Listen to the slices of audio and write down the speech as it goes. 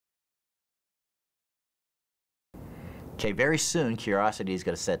Okay, very soon Curiosity is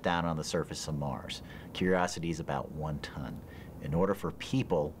going to set down on the surface of Mars. Curiosity is about 1 ton. In order for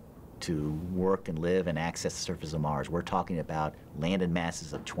people to work and live and access the surface of Mars, we're talking about landed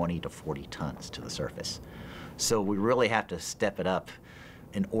masses of 20 to 40 tons to the surface. So we really have to step it up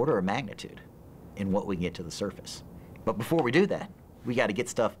an order of magnitude in what we can get to the surface. But before we do that, we got to get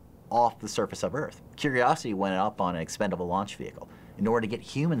stuff off the surface of Earth. Curiosity went up on an expendable launch vehicle. In order to get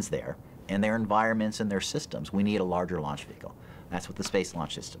humans there and their environments and their systems, we need a larger launch vehicle. That's what the Space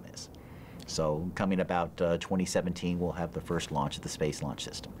Launch System is. So coming about 2017, we'll have the first launch of the Space Launch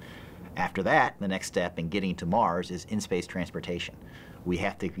System. After that, the next step in getting to Mars is in-space transportation. We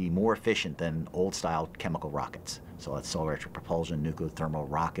have to be more efficient than old-style chemical rockets. So that's solar electric propulsion, nuclear thermal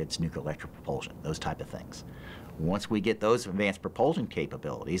rockets, nuclear electric propulsion, those type of things. Once we get those advanced propulsion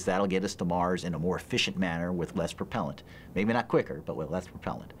capabilities, that'll get us to Mars in a more efficient manner with less propellant. Maybe not quicker, but with less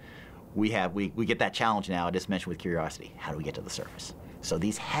propellant. We get that challenge now, I just mentioned with Curiosity. How do we get to the surface? So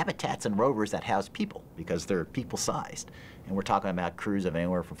these habitats and rovers that house people, because they're people-sized, and we're talking about crews of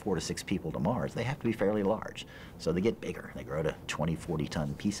anywhere from 4 to 6 people to Mars, they have to be fairly large. So they get bigger. They grow to 20,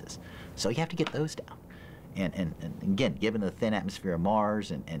 40-ton pieces. So you have to get those down. And again, given the thin atmosphere of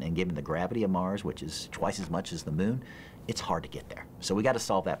Mars and given the gravity of Mars, which is twice as much as the Moon, it's hard to get there. So we got to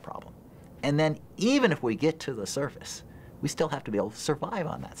solve that problem. And then even if we get to the surface, we still have to be able to survive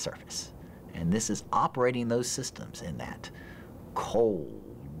on that surface. And this is operating those systems in that cold,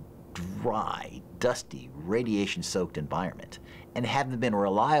 dry, dusty, radiation-soaked environment. And haven't been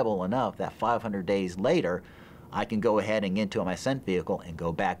reliable enough that 500 days later, I can go ahead and get into my ascent vehicle and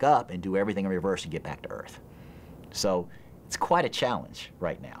go back up and do everything in reverse and get back to Earth. So it's quite a challenge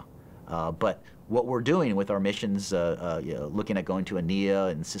right now. But what we're doing with our missions, looking at going to ANEA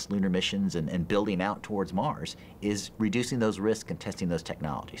and cislunar missions and building out towards Mars, is reducing those risks and testing those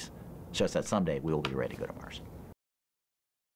technologies, just that someday we will be ready to go to Mars.